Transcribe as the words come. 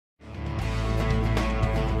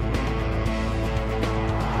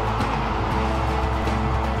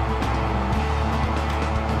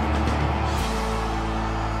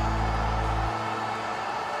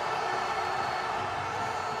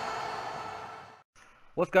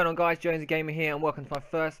What's going on, guys? Jonesy Gamer here, and welcome to my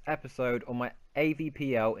first episode on my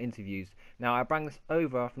AVPL interviews. Now, I brought this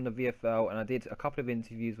over from the VFL, and I did a couple of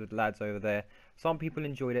interviews with lads over there. Some people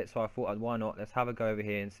enjoyed it, so I thought, why not? Let's have a go over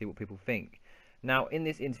here and see what people think. Now, in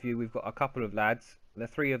this interview, we've got a couple of lads. There are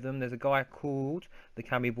three of them. There's a guy called the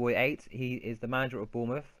Cammy Boy 8. He is the manager of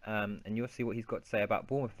Bournemouth, and you'll see what he's got to say about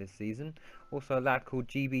Bournemouth this season. Also, a lad called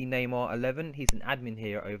GB Neymar 11. He's an admin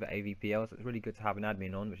here over AVPL, so it's really good to have an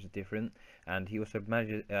admin on, which is different. And he also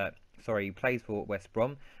manages, he plays for West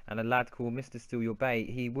Brom. And a lad called Mr. Steal Your Bay.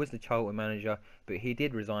 He was the Charlton manager, but he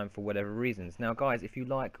did resign for whatever reasons. Now, guys, if you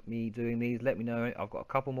like me doing these, let me know. I've got a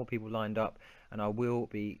couple more people lined up, and I will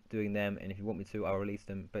be doing them. And if you want me to, I'll release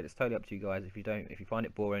them. But it's totally up to you guys. If you find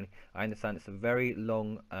it boring, I understand it's a very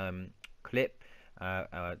long clip.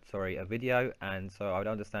 A video, and so I would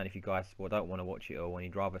understand if you guys don't want to watch it, or when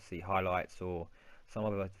you'd rather see highlights or some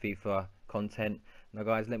other FIFA content. Now,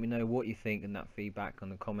 guys, let me know what you think and that feedback on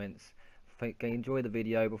the comments. Enjoy the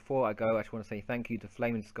video. Before I go, I just want to say thank you to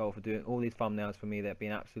Flaming Skull for doing all these thumbnails for me. They've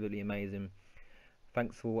been absolutely amazing.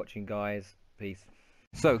 Thanks for watching, guys. Peace.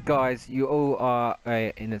 So, guys, you all are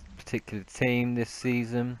in a particular team this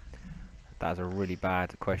season. That's a really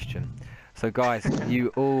bad question. So, guys, you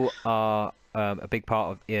all are a big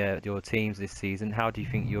part of your teams this season. How do you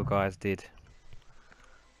think your guys did?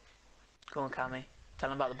 Go on, Cammy. Tell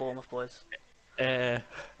them about the Bournemouth boys.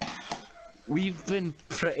 We've been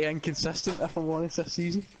pretty inconsistent, if I'm honest, this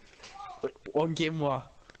season. Like, one game were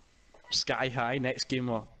sky high, next game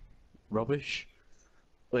were rubbish.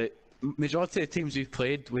 Like, majority of the teams we've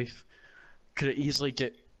played, we could easily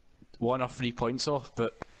get 1 or 3 points off,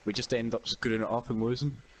 but we just end up screwing it up and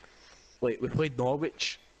losing. Like, we played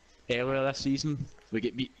Norwich earlier this season, we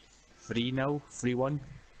get beat 3-0, 3-1.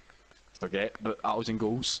 Forget, but that was in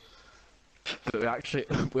goals. But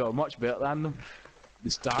we were much better than them. The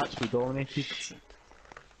starts we dominated.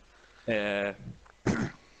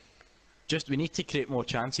 Just we need to create more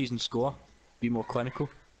chances and score, be more clinical.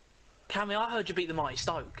 Cammy, I heard you beat the mighty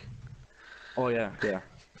Stoke. Oh yeah.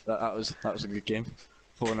 That was a good game.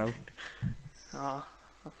 4-0. Oh,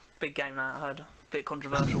 big game that I heard. A bit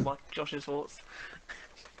controversial by Josh's thoughts.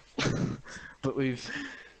 But we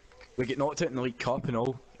get knocked out in the League Cup and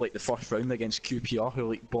all, like the first round against QPR, who are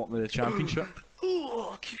like bottom of the Championship.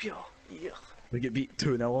 Oh, QPR, yeah. We get beat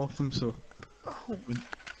 2-0 off them, so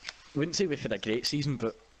wouldn't say we've had a great season,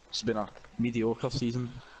 but it's been a mediocre season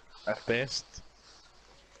at best.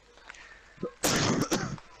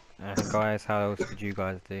 Guys, how else did you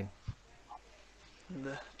guys do?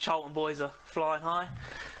 The Charlton boys are flying high,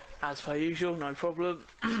 as per usual, no problem.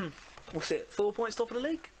 What's it, 4 points top of the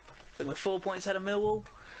league? I think we're 4 points ahead of Millwall.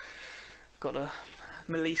 Got the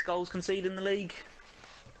least goals conceded in the league.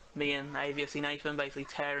 Me and AVFC Nathan basically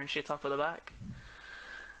tearing shit up at the back.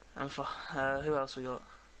 And for who else we got?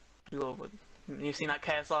 You've seen that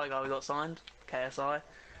KSI guy we got signed? KSI,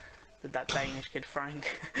 with that Danish kid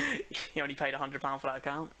Frank. He only paid £100 for that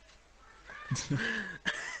account.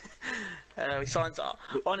 We signed.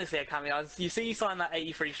 Honestly, Cammy, you see, you signed that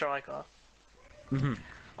 83 striker.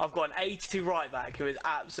 I've got an 82 right back who is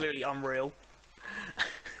absolutely unreal.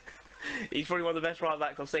 He's probably one of the best right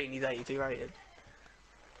backs I've seen. He's 82 rated.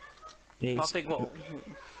 Yes. I think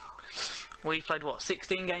we played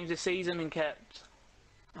 16 games this season and kept,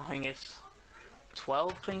 I think it's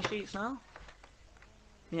 12 clean sheets now.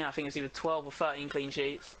 Yeah, I think it's either 12 or 13 clean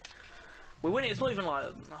sheets. We're winning. It's not even like,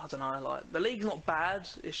 I don't know, like the league's not bad.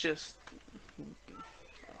 It's just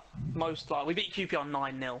we beat QPR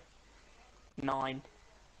 9-0. 9.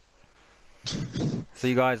 So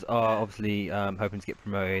you guys are obviously hoping to get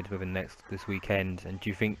promoted within this weekend, and do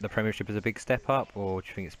you think the Premiership is a big step up, or do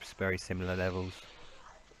you think it's very similar levels?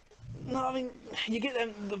 No, I mean, you get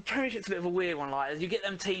them. The Premiership's a bit of a weird one. Like, you get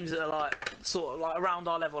them teams that are like sort of like around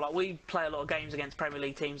our level. Like, we play a lot of games against Premier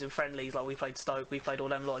League teams in friendlies. Like, we played Stoke, we played all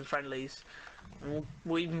them lot in friendlies. And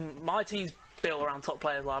my team's built around top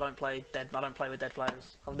players. Like, I don't play with dead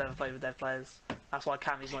players. I've never played with dead players. That's why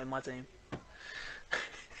Cammy's not in my team.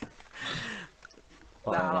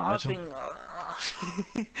 I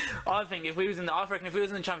think if we was in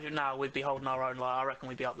the Championship now, we'd be holding our own. Like, I reckon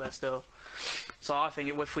we'd be up there still. So I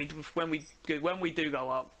think when we do go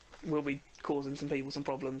up, we'll be causing some people some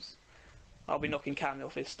problems. I'll be knocking Cammy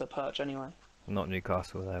off his perch anyway. Not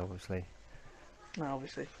Newcastle, though, obviously. No,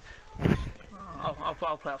 obviously.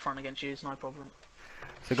 I'll play up front against you. It's no problem.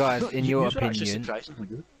 So, guys, in your opinion, Surprisingly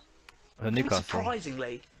good. Newcastle.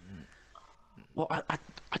 Surprisingly. Well, I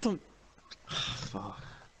don't.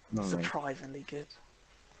 No, surprisingly good.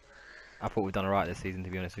 I thought we've done alright this season, to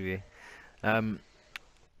be honest with you.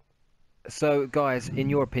 So, guys, in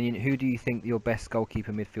your opinion, who do you think your best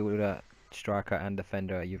goalkeeper midfielder striker and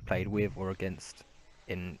defender you've played with or against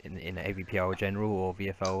in AVPL general or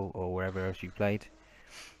VFL or wherever else you've played?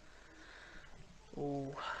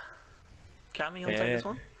 Ooh. Cammy, you want to take this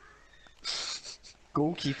one?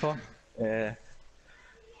 Goalkeeper.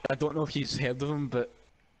 I don't know if you've heard of him, but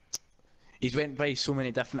he's went by so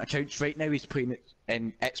many different accounts. Right now he's playing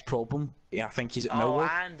in It's Problem. Yeah, I think he's at Millwall.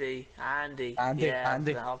 Andy. Yeah,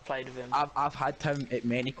 Andy. I've played with him. I've had him at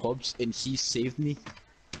many clubs and he's saved me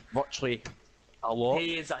virtually a lot.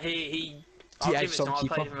 He is. He. He I'll is give it to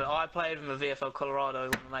him. some I played with him at VFL Colorado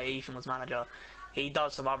when my mate Ethan was manager. He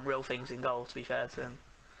does some unreal things in goal. To be fair to him.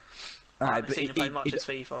 I haven't seen him play much as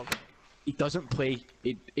FIFA. But... He doesn't play.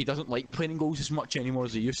 He doesn't like playing in goals as much anymore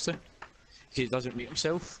as he used to. He doesn't rate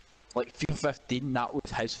himself. Like FIFA 15, that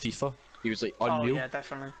was his FIFA. He was like unreal. Oh yeah,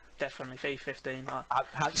 definitely FIFA 15. I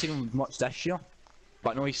haven't seen him much this year,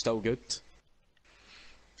 but I know he's still good.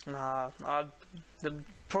 Nah,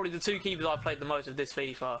 probably the two keepers I played the most of this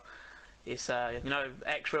FIFA is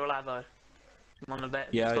ex-Real Lavo. One of the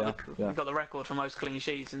best. Yeah. He's got the record for most clean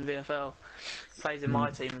sheets in VFL. Plays in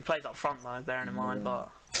my team. He plays up front though, bearing in mind, but.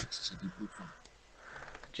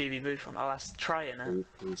 GB Buffon. Oh, that's Trey in it.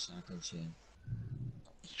 It's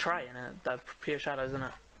Trey in it. The Pure Shadows, isn't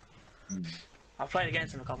it? I've played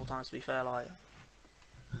against him a couple times to be fair, like.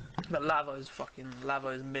 But Lavo's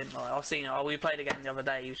mint. Like I've seen it. Oh, we played again the other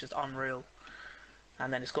day. He was just unreal.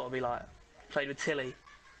 And then it's got to be like played with Tilly.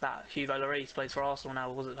 That Hugo Lloris plays for Arsenal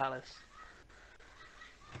now. Was at Palace.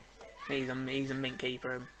 He's a mint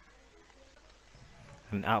keeper. Him.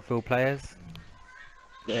 And outfield players?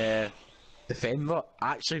 Defender.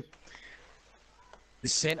 Actually, the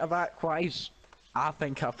centre back wise, I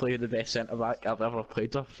think I play the best centre back I've ever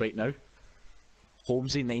played with right now.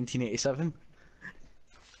 Holmesy, 1987.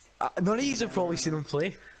 None of you have probably seen him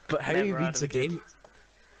play, but how he reads the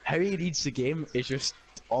game is just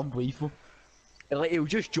unbelievable. Like he'll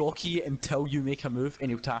just jockey it until you make a move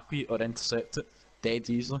and he'll tackle you or intercept it dead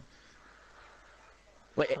easily.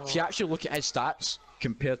 Like if you actually look at his stats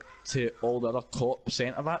compared to all the other top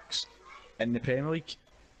centre backs in the Premier League,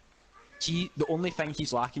 the only thing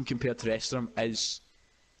he's lacking compared to the rest of them is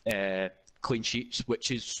clean sheets,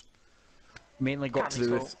 which is mainly got to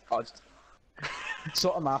do with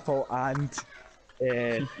sort of my fault and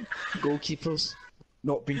goalkeepers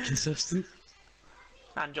not being consistent.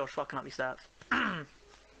 And Josh fucking up your stats.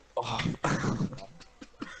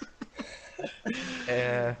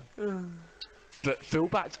 But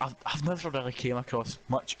fullbacks, I've never really came across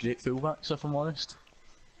much great fullbacks, if I'm honest.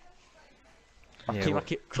 I came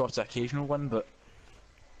across the occasional one, but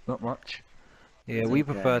not much. Yeah, we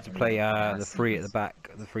prefer to play the three at the back,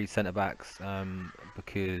 the three centre backs,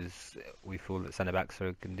 because we feel that centre backs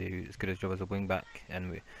can do as good a job as a wing back, and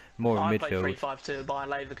we're more in midfield. I played 3-5-2 by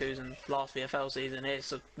Leverkusen last VFL season.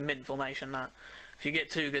 It's a mint formation. That if you get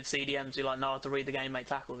two good CDMs who know how to read the game, make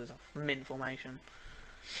tackles, it's a mint formation.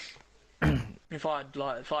 If I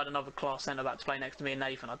had another class centre back to play next to me and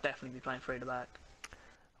Nathan, I'd definitely be playing three at the back.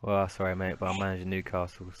 Well, sorry mate, but I'm managing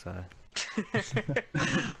Newcastle, so.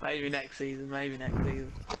 Maybe next season.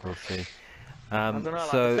 We'll see. I don't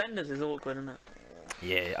know, defenders is awkward, isn't it?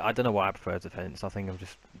 Yeah, I don't know why I prefer defence. I think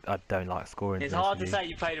I don't like scoring. It's hard to say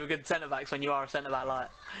you played with good centre backs when you are a centre back,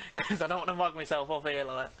 because I don't want to mug myself off here,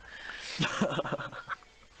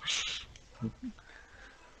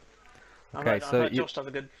 Okay, I heard Josh does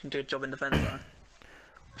a good job in defence, though.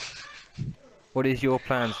 What is your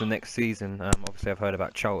plans for next season? Obviously, I've heard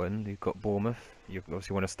about Charlton. You've got Bournemouth. You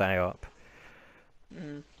obviously want to stay up.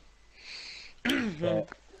 Are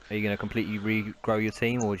you going to completely regrow your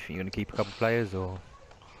team, or do you think you're going to keep a couple of players, or?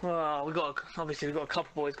 Well, we've got a couple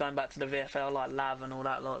of boys going back to the VFL, like Lav and all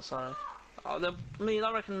that lot. So, I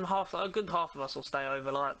reckon a good half of us will stay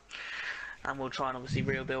over, and we'll try and obviously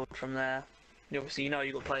rebuild from there. Obviously,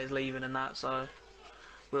 you've got players leaving and that, so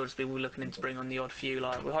we'll just be looking into bring on the odd few.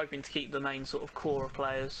 We're hoping to keep the main sort of core of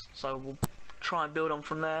players, so we'll try and build on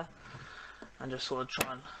from there, and just sort of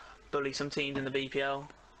try and bully some teams in the BPL.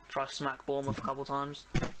 Try to smack Bournemouth a couple times.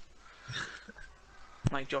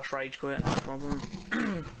 Make Josh rage quit, no problem.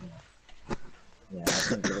 Yeah, I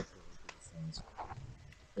think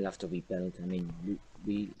we'll have to rebuild. I mean,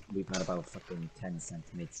 we've had about fucking 10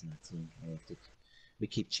 centimeters in our team. We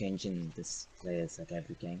keep changing this players at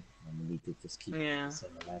every game, and we need to just keep the same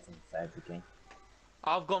 11 for every game.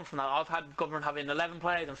 I've gone from that. I've gone from having 11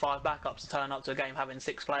 players and 5 backups to turn up to a game having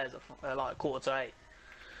 6 players at quarter to 8.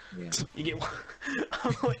 Yeah. You get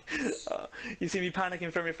you see me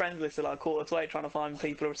panicking from your friends list at quarter to 8 trying to find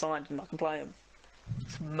people who are signed and I can play them.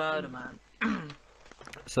 It's murder, man.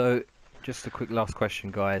 So, just a quick last question,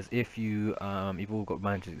 guys. If you've all got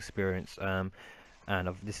manager's experience, and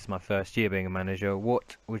this is my first year being a manager.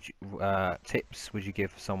 What would you, tips would you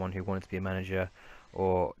give for someone who wanted to be a manager,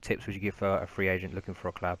 or tips would you give for a free agent looking for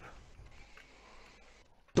a club?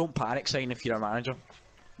 Don't panic sign if you're a manager.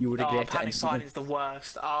 You will regret it panic instantly. signing is the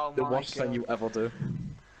worst. Oh The my worst God. thing you'll ever do.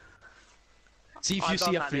 See if you I've see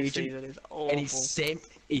done a that free this agent season, it's and awful.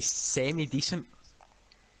 he's semi-decent,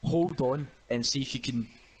 hold on and see if you can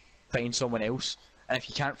find someone else. And if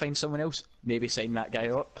you can't find someone else, maybe sign that guy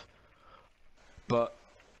up. But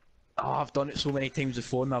I've done it so many times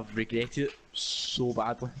before and I've regretted it so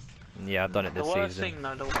badly. Yeah, I've done it The this worst season. thing,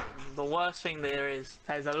 though, the worst thing there is,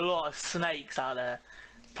 there's a lot of snakes out there.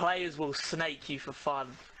 Players will snake you for fun.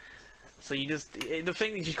 So you just, the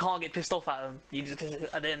thing is, you can't get pissed off at them. You just,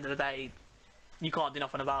 at the end of the day, you can't do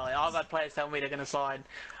nothing about it. I've had players tell me they're going to sign.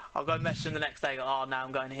 I'll go message them the next day. Go, oh, now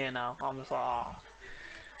I'm going here now. I'm just like, oh.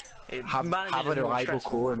 Have a reliable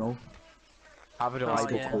core and all. Have a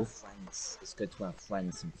reliable yeah. core. Friends. It's good to have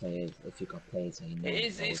friends and players if you've got players that you know.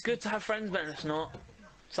 It's good to have friends, but it's not.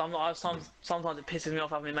 Sometimes it pisses me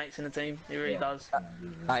off having mates in the team. It really does.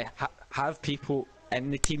 Have people in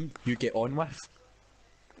the team you get on with.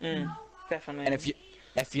 Definitely. And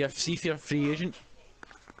if you're a free agent,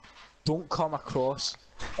 don't come across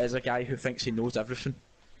as a guy who thinks he knows everything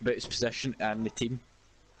about his position and the team.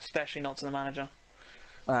 Especially not to the manager.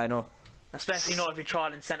 I know. Especially not if you're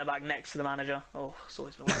trialing centre back next to the manager. Oh, it's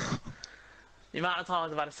always been worse. The amount of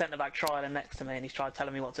times I've had a centre back trialing next to me and he's tried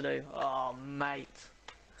telling me what to do. Oh, mate.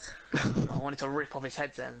 I wanted to rip off his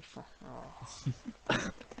headset.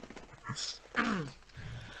 Oh.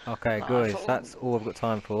 Okay, guys, that's all I've got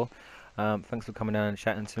time for. Thanks for coming down and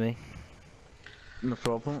chatting to me. No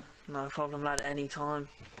problem. No problem, lad, any time.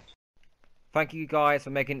 Thank you guys for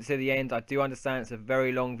making it to the end. I do understand it's a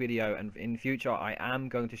very long video, and in the future I am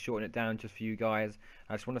going to shorten it down just for you guys.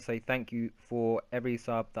 I just want to say thank you for every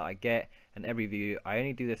sub that I get and every view. I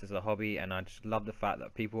only do this as a hobby, and I just love the fact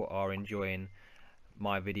that people are enjoying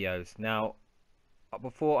my videos. Now,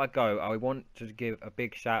 before I go, I want to give a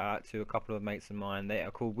big shout out to a couple of mates of mine. They are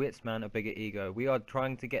called Whittzman, A Bigger Ego. We are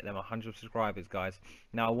trying to get them 100 subscribers, guys.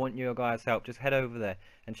 Now, I want your guys' help. Just head over there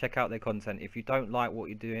and check out their content. If you don't like what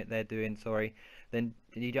they're doing, then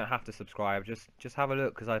you don't have to subscribe. Just have a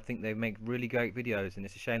look, because I think they make really great videos, and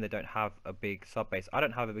it's a shame they don't have a big sub base. I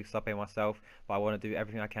don't have a big sub base myself, but I want to do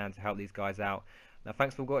everything I can to help these guys out. Now,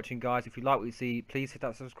 thanks for watching, guys. If you like what you see, please hit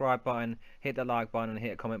that subscribe button, hit that like button, and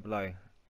hit a comment below.